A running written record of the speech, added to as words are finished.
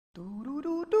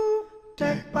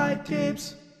by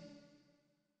Tips.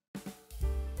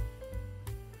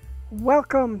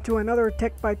 Welcome to another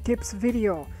Tech by Tips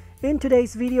video. In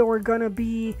today's video we're gonna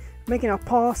be making a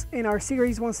pause in our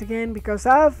series once again because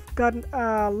I've gotten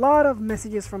a lot of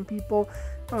messages from people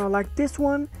like this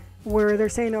one where they're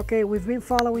saying, okay, we've been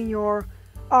following your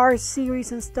R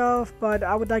series and stuff, but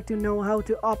I would like to know how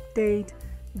to update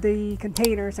the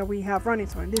containers that we have running.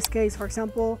 So in this case, for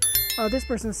example, this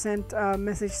person sent a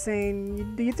message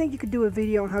saying, do you think you could do a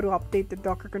video on how to update the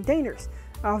Docker containers?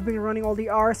 I've been running all the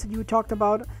R's that you talked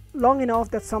about long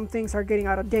enough that some things are getting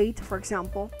out of date. For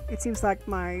example, it seems like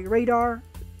my radar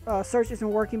search isn't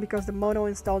working because the mono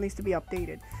install needs to be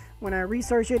updated. When I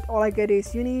research it, all I get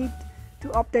is you need to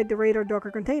update the radar Docker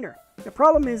container. The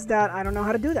problem is that I don't know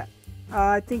how to do that.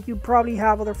 I think you probably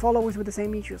have other followers with the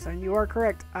same issues, and you are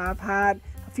correct. I've had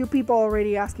a few people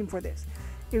already asking for this.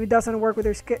 If it doesn't work with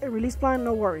their release plan,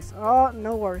 no worries.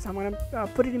 No worries. I'm gonna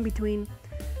put it in between.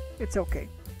 It's okay.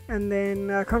 And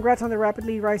then congrats on the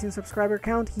rapidly rising subscriber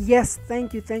count. Yes,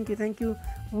 thank you.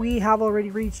 We have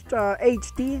already reached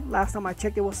HD. Last time I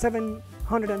checked, it was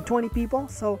 720 people,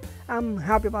 so I'm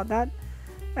happy about that.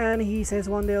 And he says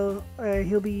one day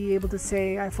he'll be able to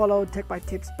say I followed Tech by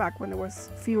Tips back when there was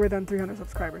fewer than 300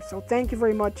 subscribers. So thank you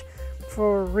very much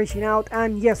for reaching out,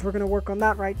 and yes, we're gonna work on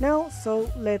that right now,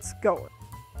 so let's go.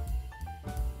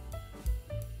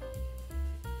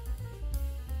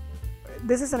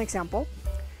 This is an example.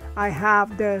 I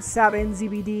have the SAP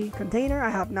NZBD container. I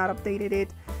have not updated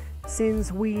it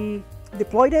since we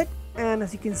deployed it, and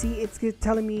as you can see, it's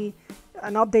telling me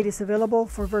an update is available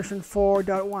for version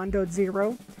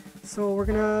 4.1.0. So we're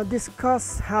gonna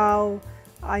discuss how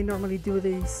I normally do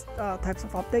these types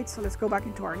of updates. So let's go back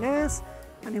into our NAS,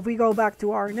 and if we go back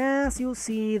to our NAS, you'll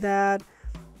see that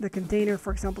the container,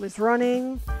 for example, is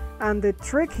running. And the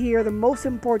trick here, the most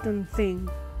important thing,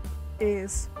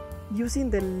 is using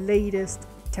the latest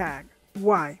tag.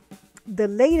 Why? The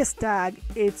latest tag,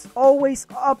 it's always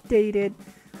updated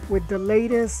with the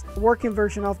latest working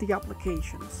version of the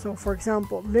application. So for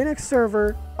example, Linux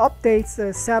server updates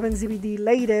the 7ZBD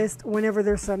latest whenever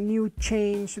there's a new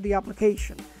change to the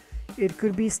application. It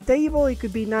could be stable, it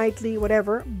could be nightly,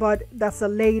 whatever, but that's the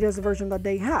latest version that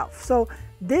they have. So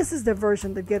this is the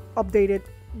version that gets updated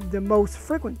the most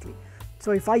frequently.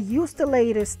 So if I use the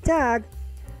latest tag,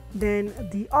 then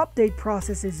the update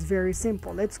process is very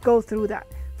simple. Let's go through that.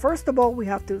 First of all, we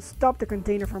have to stop the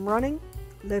container from running.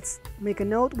 Let's make a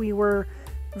note. We were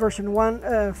version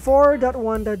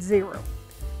 4.1.0.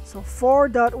 So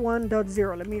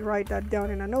 4.1.0. Let me write that down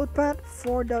in a notepad.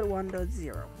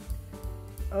 4.1.0.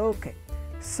 Okay.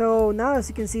 So now, as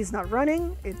you can see, it's not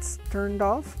running. It's turned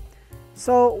off.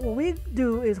 So what we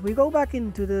do is we go back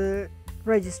into the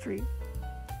registry.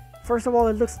 First of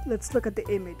all, let's look at the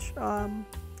image.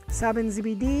 SAP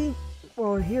NZBD.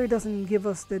 Well, here it doesn't give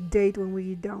us the date when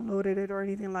we downloaded it or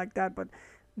anything like that, but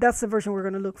that's the version we're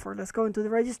going to look for. Let's go into the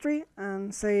registry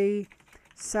and say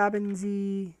SAP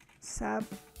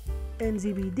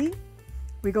NZBD.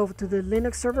 We go to the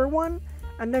Linux server one,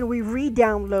 and then we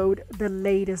re-download the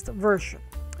latest version.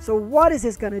 So what is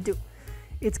this going to do?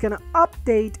 It's going to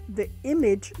update the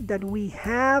image that we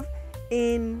have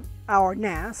in our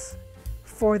NAS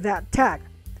for that tag.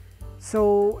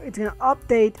 So it's going to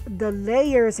update the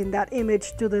layers in that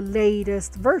image to the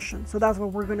latest version. So that's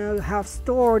what we're going to have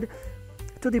stored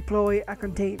to deploy a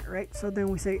container, right? So then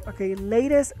we say, okay,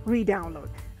 latest re-download.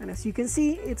 And as you can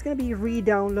see, it's going to be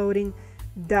re-downloading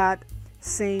that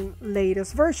same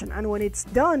latest version. And when it's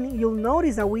done, you'll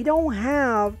notice that we don't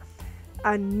have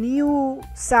a new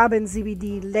SAP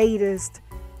NZBD latest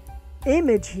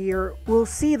image here. We'll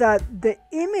see that the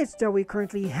image that we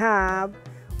currently have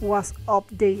was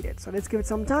updated. So let's give it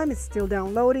some time. It's still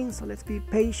downloading, so let's be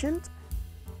patient.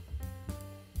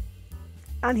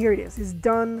 And here it is. It's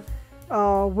done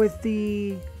with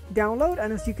the download,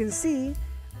 and as you can see,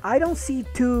 I don't see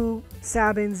two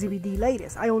SAP NZBD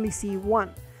latest. I only see one.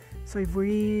 So if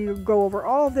we go over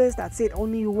all of this, that's it.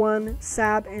 Only one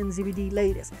SAP NZBD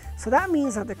latest. So that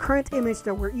means that the current image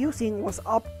that we're using was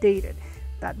updated.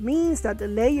 That means that the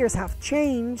layers have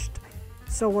changed.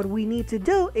 So what we need to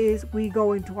do is we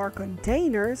go into our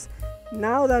containers.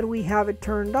 Now that we have it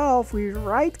turned off, we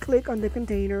right click on the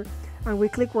container and we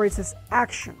click where it says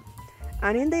action.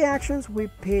 And in the actions, we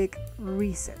pick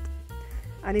reset.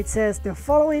 And it says the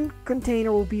following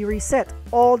container will be reset.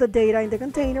 All the data in the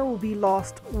container will be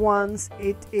lost once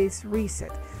it is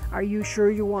reset. Are you sure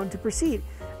you want to proceed?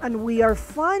 And we are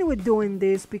fine with doing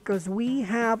this because we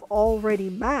have already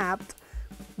mapped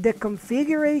the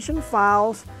configuration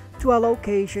files to a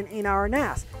location in our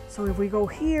NAS. So if we go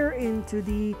here into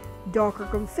the Docker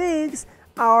configs,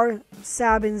 our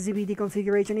SAB and ZBD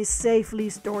configuration is safely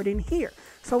stored in here.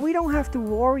 So we don't have to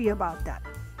worry about that.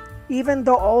 Even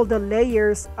though all the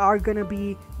layers are going to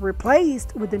be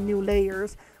replaced with the new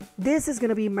layers, this is going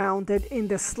to be mounted in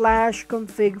the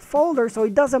 /config folder, so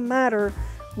it doesn't matter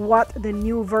what the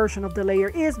new version of the layer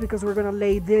is, because we're going to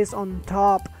lay this on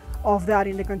top of that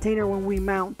in the container when we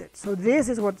mount it. So this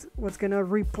is what's going to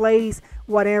replace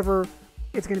whatever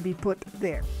it's going to be put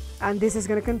there. And this is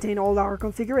going to contain all our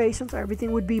configurations.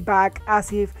 Everything would be back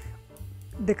as if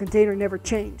the container never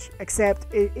changed, except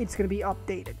it's going to be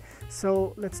updated.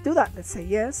 So let's do that. Let's say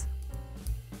yes.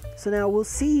 So now we'll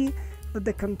see that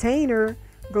the container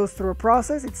goes through a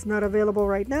process. It's not available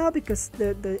right now because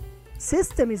the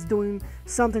system is doing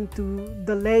something to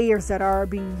the layers that are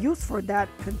being used for that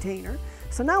container.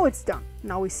 So now it's done.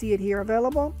 Now we see it here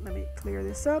available. Let me clear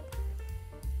this up.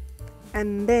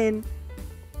 And then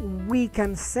we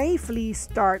can safely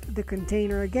start the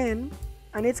container again.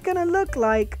 And it's gonna look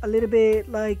like a little bit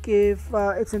like if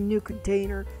it's a new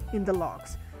container in the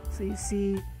logs. So you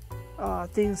see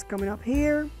things coming up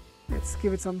here. Let's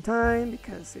give it some time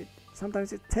because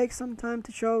sometimes it takes some time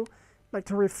to show, like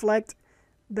to reflect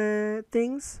the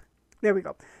things. There we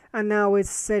go. And now it's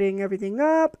setting everything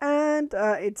up and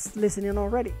it's listening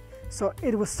already. So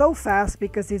it was so fast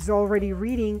because it's already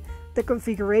reading the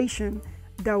configuration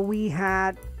that we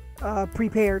had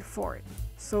prepared for it.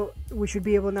 So we should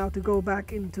be able now to go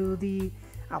back into the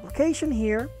application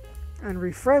here and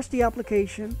refresh the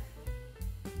application.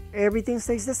 Everything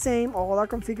stays the same. All our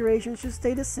configurations should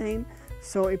stay the same.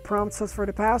 So it prompts us for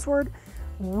the password.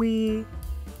 We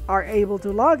are able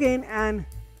to log in and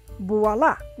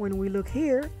voila, when we look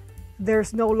here,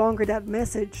 there's no longer that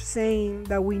message saying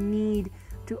that we need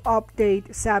to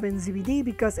update SAB and ZBD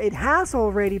because it has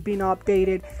already been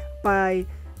updated by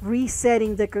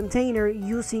resetting the container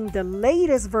using the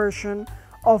latest version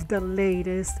of the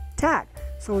latest tag.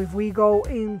 So if we go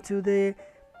into the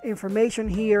information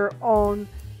here on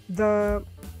the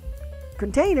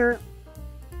container,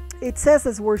 it says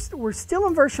that we're still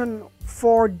on version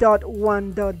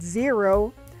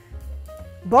 4.1.0,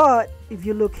 but if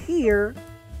you look here,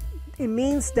 it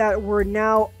means that we're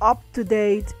now up to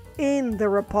date in the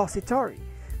repository.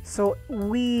 So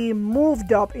we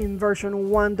moved up in version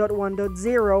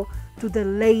 1.1.0 to the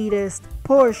latest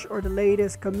push or the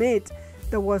latest commit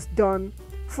that was done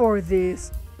for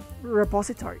this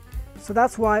repository. So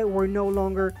that's why we're no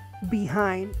longer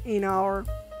behind in our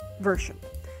version.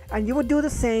 And you would do the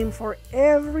same for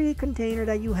every container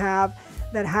that you have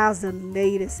that has the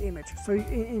latest image. So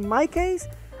in my case,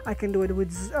 I can do it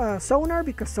with Sonar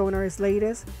because Sonar is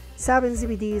latest, SAB and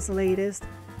ZBD is latest,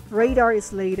 Radar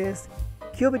is latest,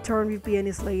 Qubit VPN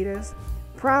is latest,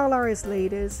 Prowler is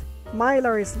latest,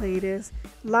 Mylar is latest,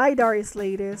 LiDAR is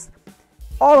latest,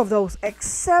 all of those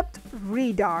except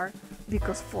Radar,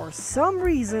 because for some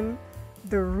reason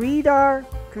the Radar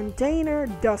container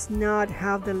does not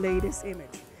have the latest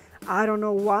image. I don't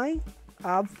know why.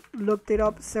 I've looked it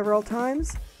up several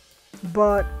times,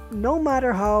 but no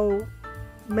matter how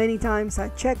many times I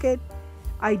check it,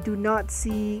 I do not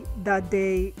see that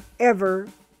they ever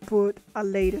put a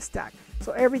latest tag.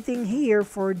 So everything here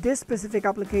for this specific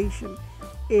application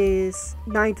is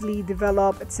nightly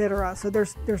developed, etc. So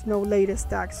there's no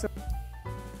latest tag. So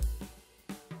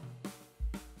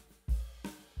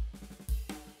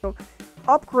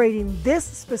upgrading this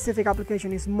specific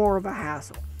application is more of a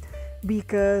hassle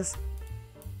because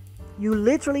you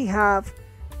literally have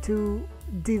to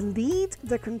delete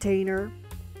the container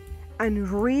and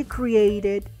recreate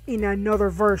it in another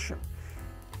version.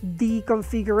 The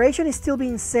configuration is still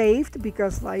being saved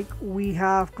because like we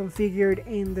have configured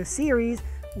in the series,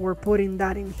 we're putting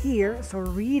that in here. So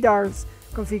Radar's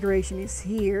configuration is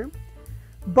here,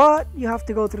 but you have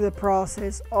to go through the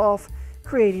process of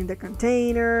creating the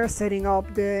container, setting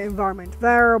up the environment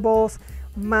variables,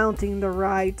 mounting the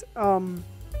right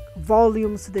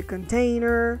volumes to the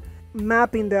container,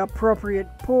 mapping the appropriate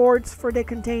ports for the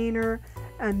container,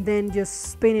 and then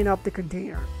just spinning up the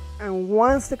container. And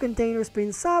once the container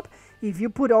spins up, if you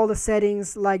put all the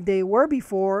settings like they were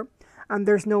before, and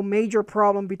there's no major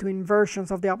problem between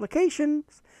versions of the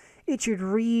applications, it should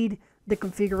read the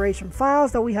configuration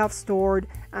files that we have stored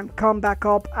and come back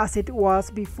up as it was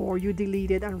before you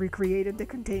deleted and recreated the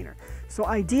container. So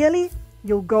ideally,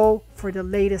 you'll go for the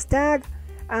latest tag,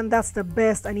 and that's the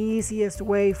best and easiest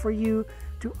way for you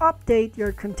to update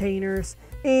your containers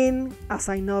in a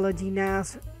Synology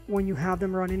NAS when you have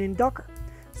them running in Docker.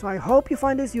 So I hope you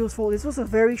find this useful. This was a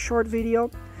very short video,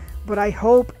 but I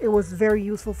hope it was very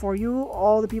useful for you,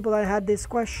 all the people that had this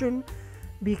question,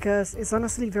 because it's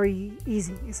honestly very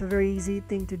easy. It's a very easy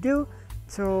thing to do.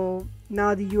 So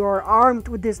now that you are armed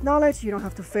with this knowledge, you don't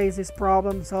have to face these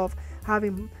problems of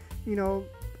having, you know,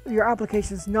 your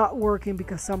applications not working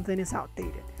because something is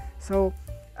outdated. So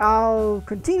I'll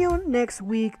continue next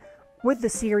week with the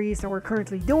series that we're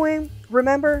currently doing.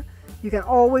 Remember, you can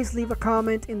always leave a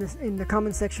comment in the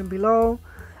comment section below,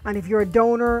 and if you're a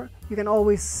donor, you can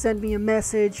always send me a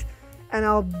message and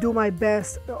I'll do my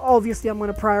best. Obviously, I'm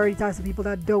going to prioritize the people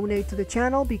that donate to the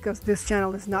channel because this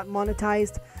channel is not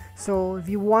monetized. So if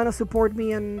you want to support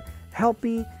me and help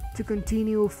me to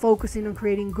continue focusing on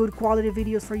creating good quality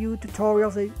videos for you,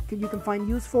 tutorials that you can find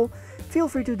useful, feel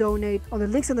free to donate on the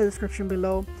links in the description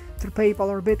below through PayPal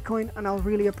or Bitcoin, and I'll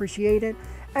really appreciate it.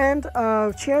 And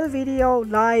share the video,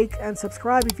 like, and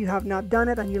subscribe if you have not done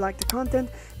it and you like the content,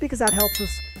 because that helps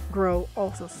us grow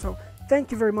also. So thank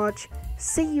you very much.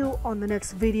 See you on the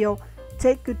next video.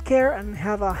 Take good care and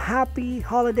have a happy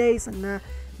holidays and a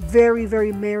very,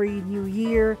 very merry new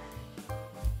year.